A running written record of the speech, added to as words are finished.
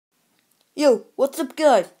Yo, what's up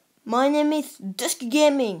guys? My name is Dusky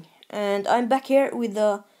Gaming and I'm back here with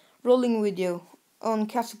a rolling video on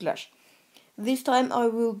Castle Clash. This time I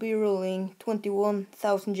will be rolling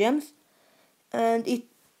 21,000 gems and it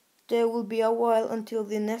will be a while until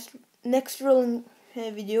the next rolling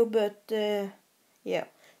video, but yeah,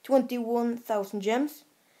 21,000 gems.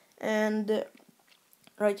 And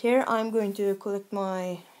right here I'm going to collect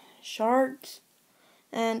my shards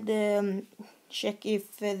and check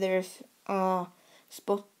if there's a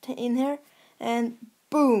spot in here, and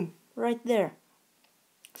boom, right there,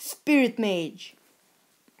 Spirit Mage.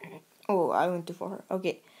 Oh, I went too far.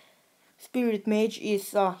 Okay, Spirit Mage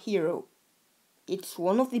is a hero. It's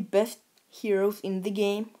one of the best heroes in the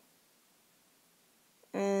game,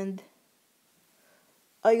 and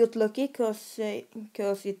I got lucky cause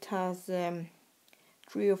it has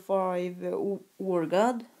 3 or 5 War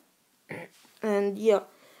God. And yeah,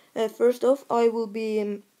 first off I will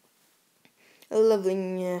be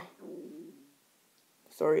leveling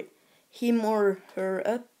him or her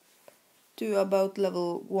up to about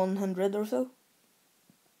level 100 or so.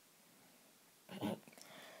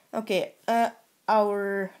 Okay,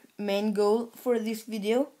 our main goal for this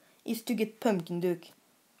video is to get Pumpkin Duke.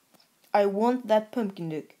 I want that Pumpkin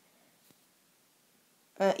Duke.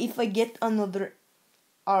 If I get another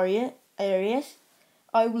areas,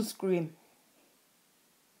 I will scream.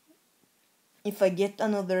 If I get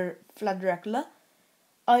another Flat Dracula,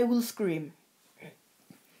 I will scream.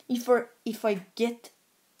 If I get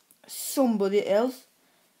somebody else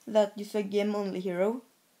that is a game only hero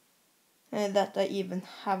that I even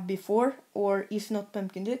have before or is not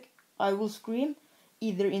Pumpkin Duke, I will scream,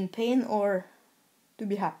 either in pain or to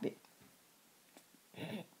be happy.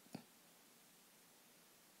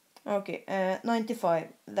 Okay,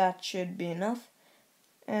 95, that should be enough.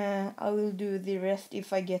 I will do the rest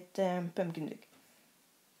if I get Pumpkin Duke.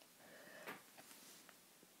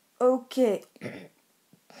 Okay.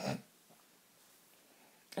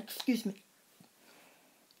 Excuse me.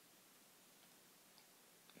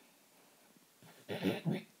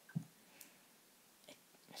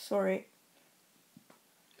 Sorry.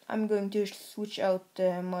 I'm going to switch out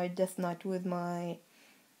my Death Knight with my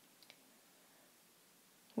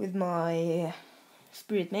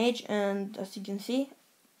Spirit Mage, and as you can see,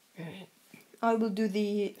 I will do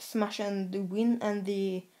the smash and the win and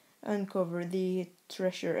the uncover the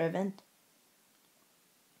treasure event.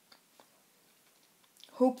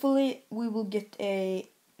 Hopefully we will get a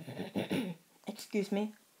excuse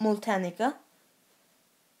me, Moltanica,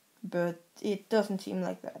 but it doesn't seem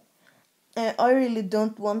like that. I really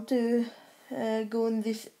don't want to go in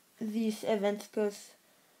these events because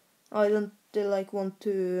I don't want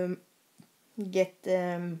to get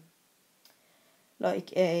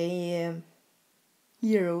like a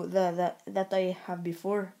hero that I have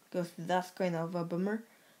before, because that's kind of a bummer.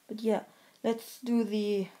 But yeah, let's do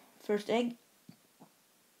the first egg.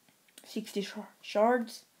 60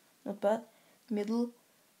 shards, not bad. Middle,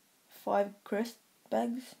 5 crest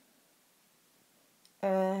bags.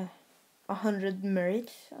 100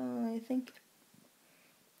 merits, I think.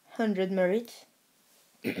 100 merits.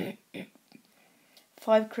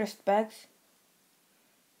 5 crest bags.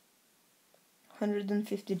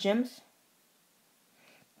 150 gems.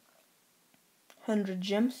 100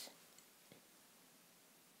 gems.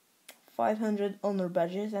 500 honor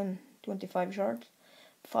badges and 25 shards.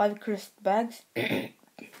 5 crest bags.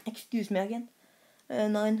 Excuse me again.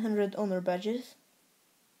 900 honor badges.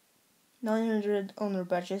 900 honor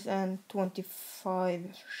badges and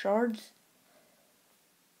 25 shards.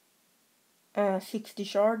 60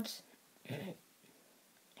 shards.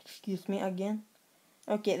 Excuse me again.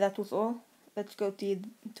 Okay, that was all. Let's go to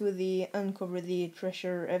the uncover the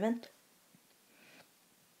treasure event.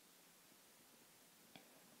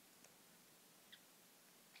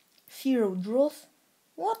 Zero draws?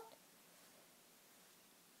 What?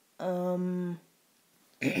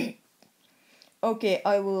 Okay,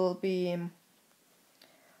 I will be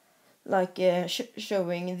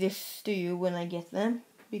showing this to you when I get them,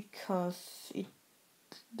 because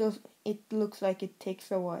it looks like it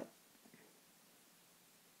takes a while.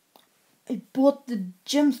 I bought the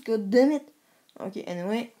gems, god damn it. Okay,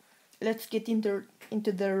 anyway, let's get into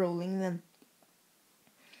the rolling then.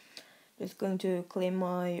 Just going to claim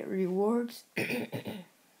my rewards.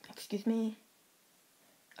 Excuse me.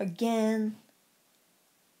 Again.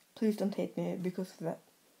 Please don't hate me because of that.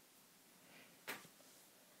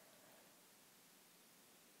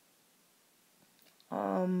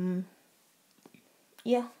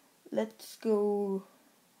 Yeah, let's go.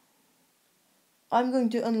 I'm going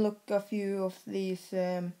to unlock a few of these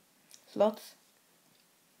slots.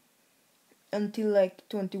 until like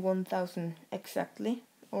 21,000 exactly,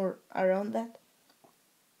 or around that.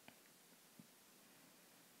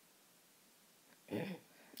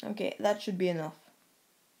 Okay, that should be enough.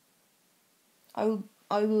 I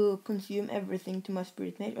will consume everything to my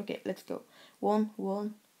spirit mage. Okay, let's go. 1,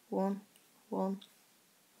 1, 1, 1,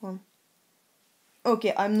 1.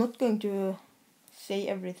 Okay, I'm not going to say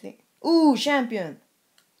everything. Ooh, champion!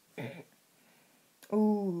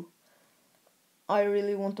 Ooh. I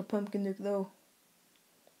really want a pumpkin duke though.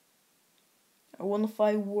 I want a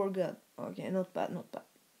 5 war god. Okay, not bad, not bad.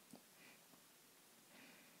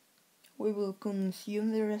 We will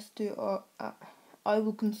consume the rest to I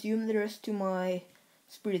will consume the rest to my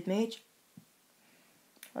spirit mage.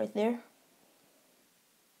 Right there.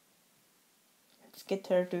 Let's get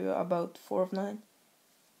her to about 4 of 9.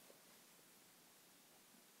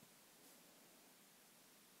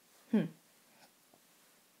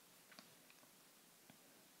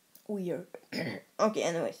 Weird. Okay,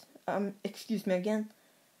 anyways. Excuse me again.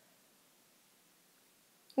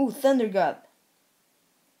 Ooh, Thunder God.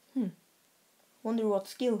 Wonder what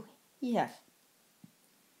skill he has.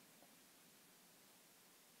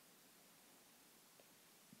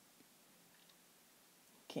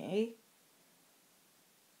 Okay.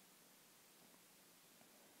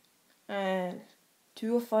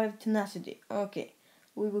 2 of 5 tenacity. Okay,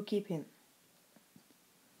 we will keep him.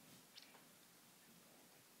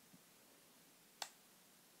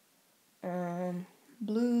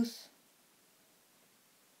 Blues.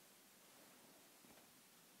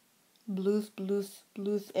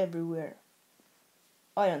 Blues everywhere.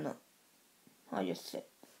 I don't know. I just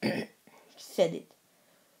said it.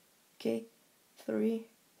 Okay, 3.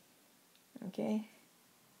 Okay.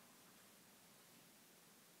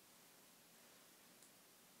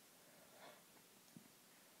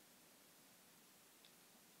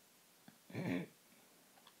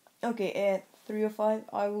 Okay, 3 or 5.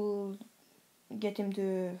 I will get him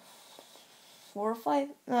to 4 or 5.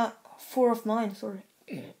 4 of 9. Sorry.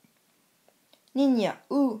 Ninja.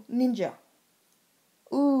 Ooh, ninja.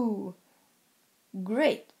 Ooh,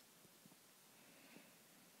 great.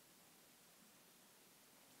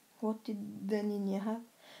 What did the ninja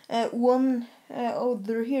have? One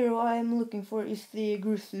other hero I am looking for is the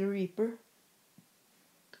Grizzly Reaper.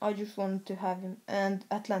 I just want to have him. And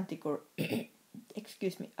Atlantic, or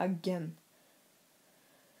excuse me, again.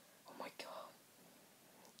 Oh my god.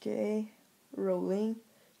 Okay, rolling.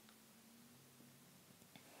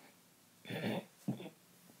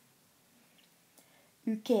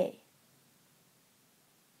 Okay.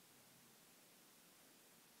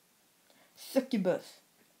 Succubus.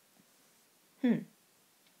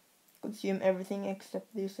 Consume everything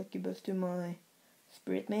except the succubus to my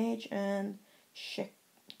spirit mage and check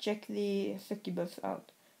the succubus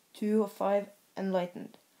out. 2 of 5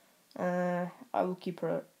 enlightened. I will keep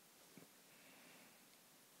her.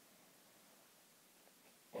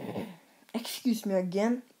 Excuse me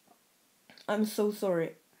again. I'm so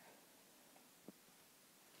sorry.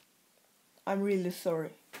 I'm really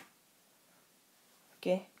sorry.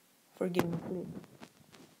 Okay? Forgive me, please.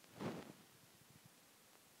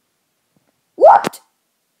 What?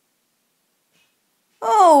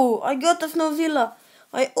 Oh, I got a Snowzilla.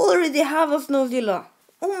 I already have a Snowzilla.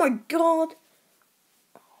 Oh my god.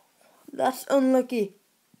 That's unlucky.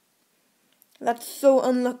 That's so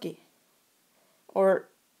unlucky. Or,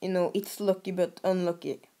 you know, it's lucky but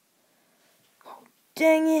unlucky. Oh,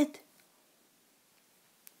 dang it.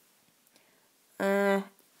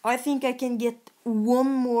 I think I can get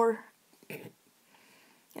one more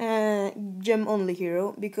gem only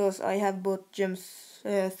hero, because I have bought gems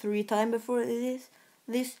 3 times before this,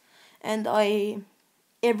 and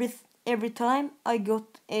every time I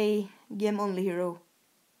got a gem only hero.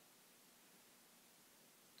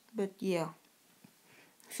 But yeah,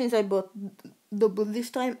 since I bought double this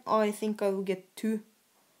time, I think I will get 2,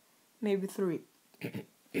 maybe 3.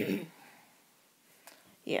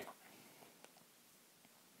 Yeah.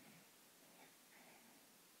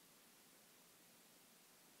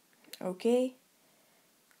 Okay.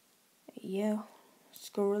 Yeah.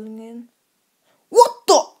 Scrolling in. What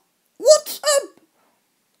the? What's up?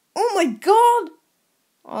 Oh my god!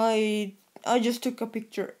 I just took a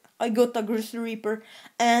picture. I got a Grizzly Reaper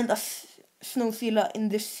and a Snowzilla in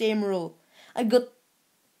the same roll. I got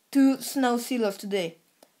 2 Snowzillas today.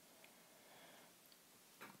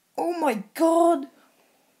 Oh my god!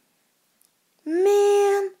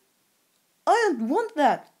 Man! I don't want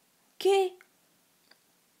that. Okay.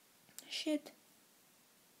 Shit.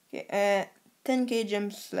 Okay, 10k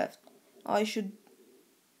gems left. I'm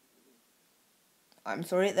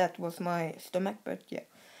sorry, that was my stomach, but yeah.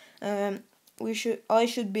 I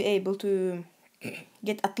should be able to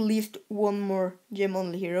get at least one more gem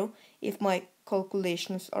only hero if my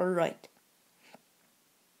calculations are right.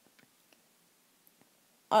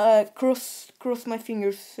 Cross my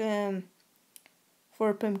fingers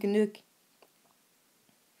for Pumpkin Duke.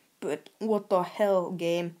 But what the hell,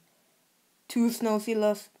 game? 2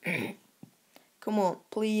 Snowzillas. Come on,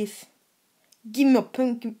 please. Give me a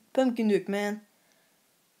Pumpkin Duke, man.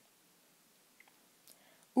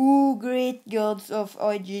 Ooh, great gods of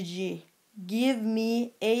IGG. Give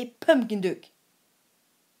me a Pumpkin Duke.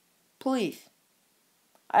 Please.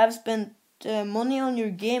 I have spent money on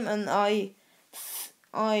your game and I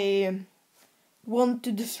want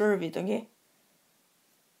to deserve it, okay?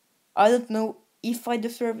 I don't know if I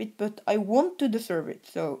deserve it, but I want to deserve it,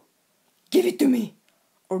 so give it to me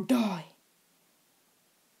or die.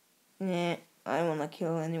 Nah, I wanna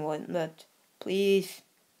kill anyone, but please.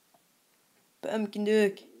 Pumpkin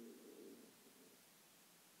Duke.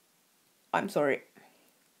 I'm sorry.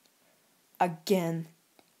 Again.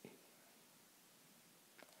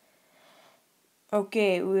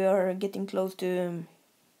 Okay, we are getting close to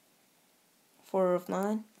 4 of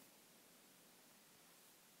 9.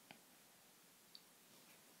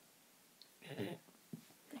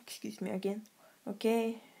 Excuse me again.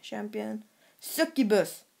 Okay, champion.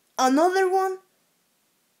 Succubus. Another one?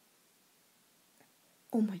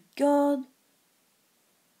 Oh my god.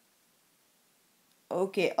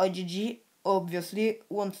 Okay, IGG obviously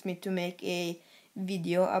wants me to make a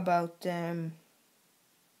video about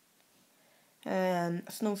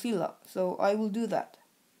Snowzilla, so I will do that.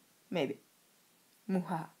 Maybe.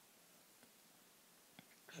 Muha.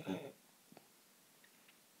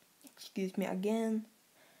 Excuse me again.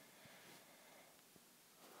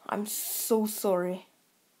 I'm so sorry.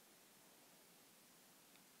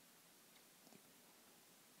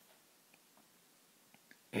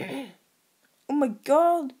 Oh my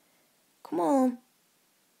god. Come on.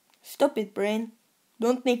 Stop it, brain.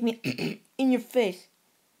 Don't make me in your face.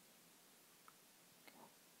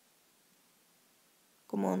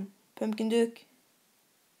 Come on, Pumpkin Duke.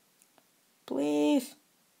 Please.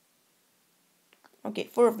 Okay,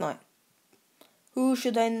 4 of 9. Who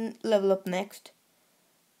should I level up next?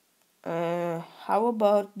 How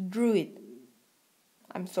about Druid?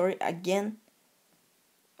 I'm sorry again.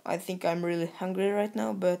 I think I'm really hungry right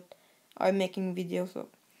now, but I'm making videos, so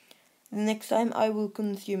the next time I will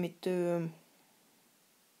consume it to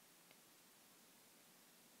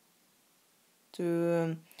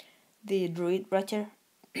the Druid right here.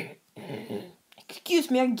 Excuse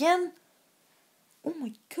me again. Oh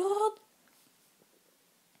my god.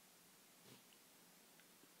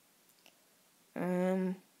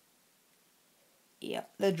 Yeah,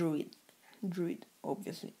 the Druid,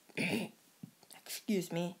 obviously.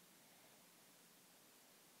 Excuse me.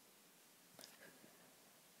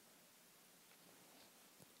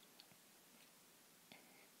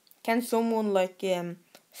 Can someone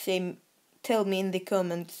tell me in the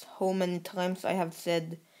comments how many times I have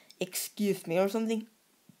said excuse me or something?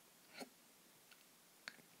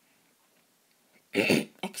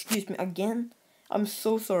 Excuse me again. I'm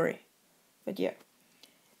so sorry. But yeah.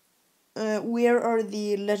 Where are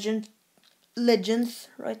the legends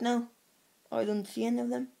right now? I don't see any of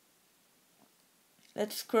them.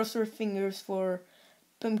 Let's cross our fingers for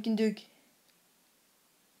Pumpkin Duke.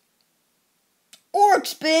 Orc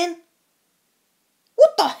Spin!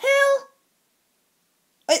 What the hell?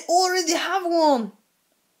 I already have one!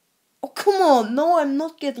 Oh, come on! No, I'm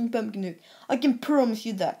not getting Pumpkin Duke. I can promise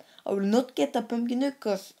you that. I will not get a Pumpkin Duke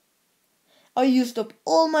because I used up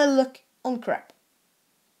all my luck on crap.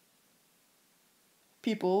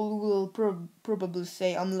 People will probably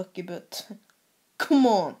say I'm lucky, but come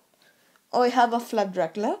on. I have a Flab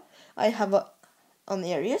Dracula. I have an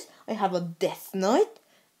Aries. I have a Death Knight.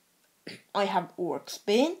 I have Orc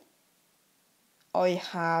Spain. I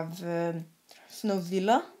have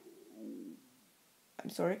Snowzilla. I'm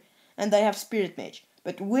sorry. And I have Spirit Mage.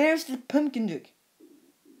 But where's the Pumpkin Duke?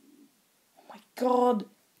 Oh my god.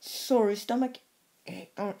 Sorry, stomach.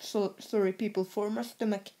 Oh, sorry, people, for my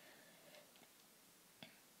stomach.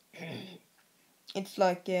 It's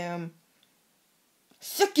like,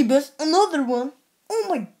 Succubus, another one. Oh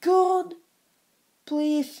my god.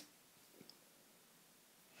 Please.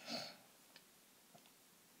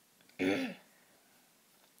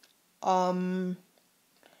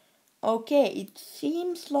 Okay, it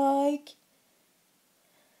seems like,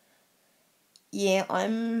 yeah,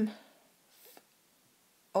 I'm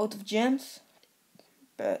out of gems,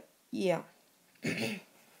 but yeah.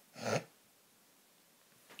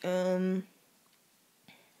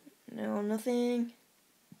 No, nothing.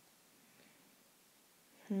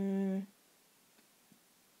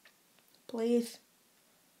 Please.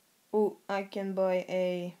 Oh, I can buy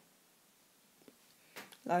a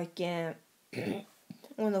like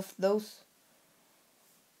one of those.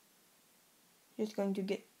 Just going to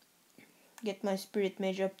get my spirit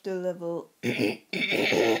mage up to level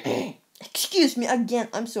excuse me again,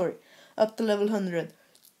 I'm sorry. Up to level 100.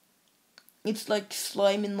 It's like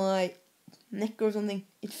slime in my neck or something.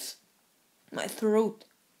 It's my throat.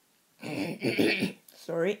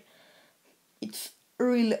 Sorry. It's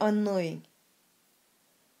really annoying.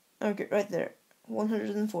 Okay, right there.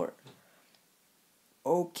 104.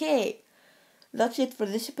 Okay. That's it for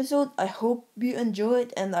this episode. I hope you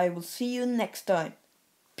enjoyed and I will see you next time.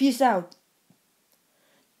 Peace out.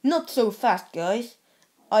 Not so fast, guys.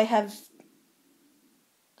 I have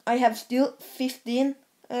still 15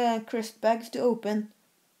 crest bags to open.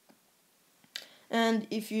 And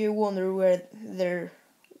if you wonder where they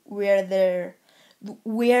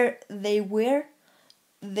were,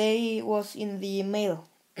 they was in the mail.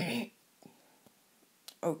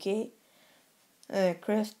 Okay.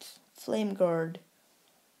 Crest, flame guard,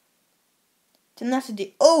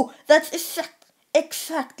 tenacity. Oh, that's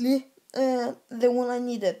exactly the one I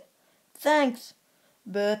needed. Thanks,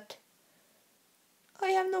 but I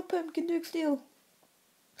have no pumpkin duke still.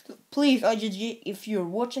 Please, IGG, if you're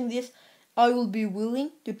watching this, I will be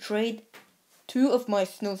willing to trade 2 of my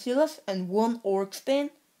Snowzillas and 1 Orcstane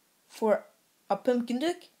for a pumpkin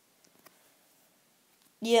duke.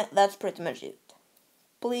 Yeah, that's pretty much it.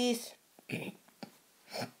 Please.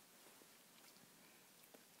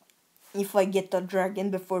 If I get a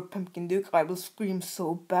dragon before pumpkin duke, I will scream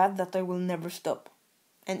so bad that I will never stop.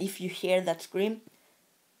 And if you hear that scream,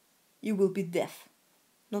 you will be deaf.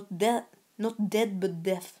 Not dead, but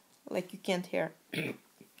deaf. Like you can't hear.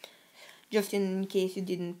 Just in case you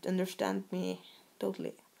didn't understand me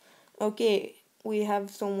totally. Okay, we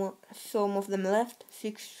have some of them left.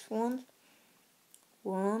 6 ones.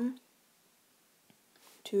 1,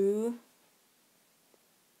 2,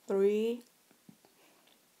 3,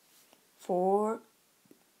 4,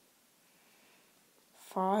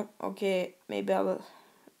 5. Okay, maybe I will.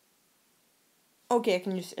 Okay, I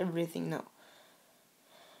can use everything now.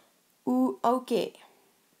 Ooh, okay.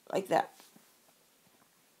 Like that.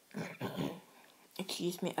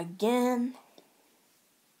 Excuse me again.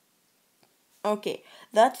 Okay,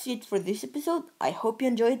 that's it for this episode. I hope you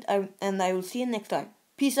enjoyed and I will see you next time.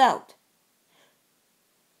 Peace out.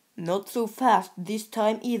 Not so fast this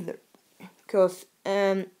time either. Because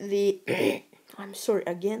I'm sorry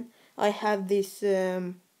again. I have this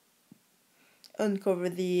uncover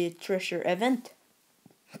the treasure event.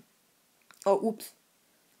 Oh, oops.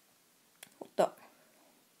 What the?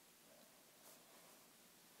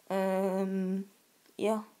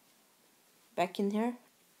 Yeah. Back in here.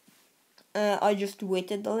 I just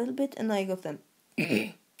waited a little bit and I got them.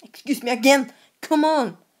 Excuse me again. Come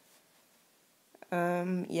on.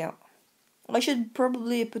 Yeah. I should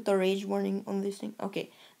probably put a rage warning on this thing. Okay.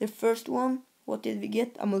 The first one, what did we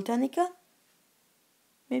get? A Multanica?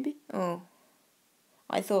 Maybe? Oh.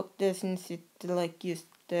 I thought since it like used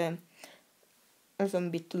some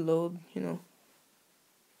bit to load, you know.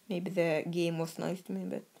 Maybe the game was nice to me,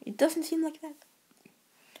 but it doesn't seem like that.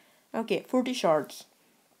 Okay, 40 shards.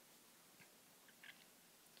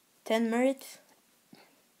 10 merits.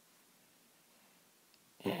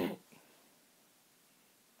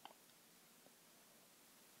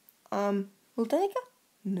 Multanica?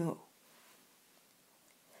 No.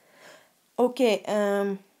 Okay,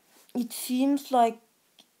 it seems like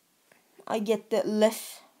I get the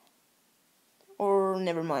less, or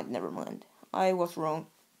never mind. I was wrong.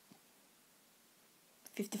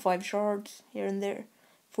 55 shards here and there,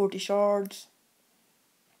 40 shards,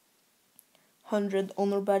 100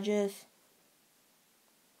 honor badges.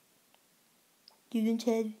 You don't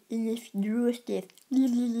have enough draw stuff.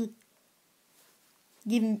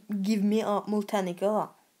 Give me a Multanica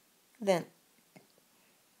then.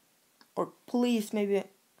 Or please maybe.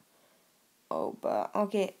 Oh, but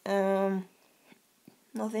okay.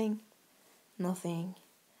 Nothing. No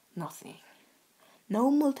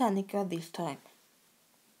Multanica this time.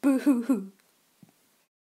 Boo-hoo-hoo.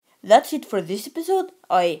 That's it for this episode.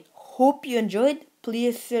 I hope you enjoyed.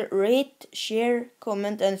 Please rate, share,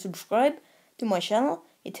 comment and subscribe to my channel.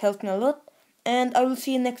 It helps me a lot. And I will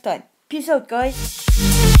see you next time. Peace out, guys.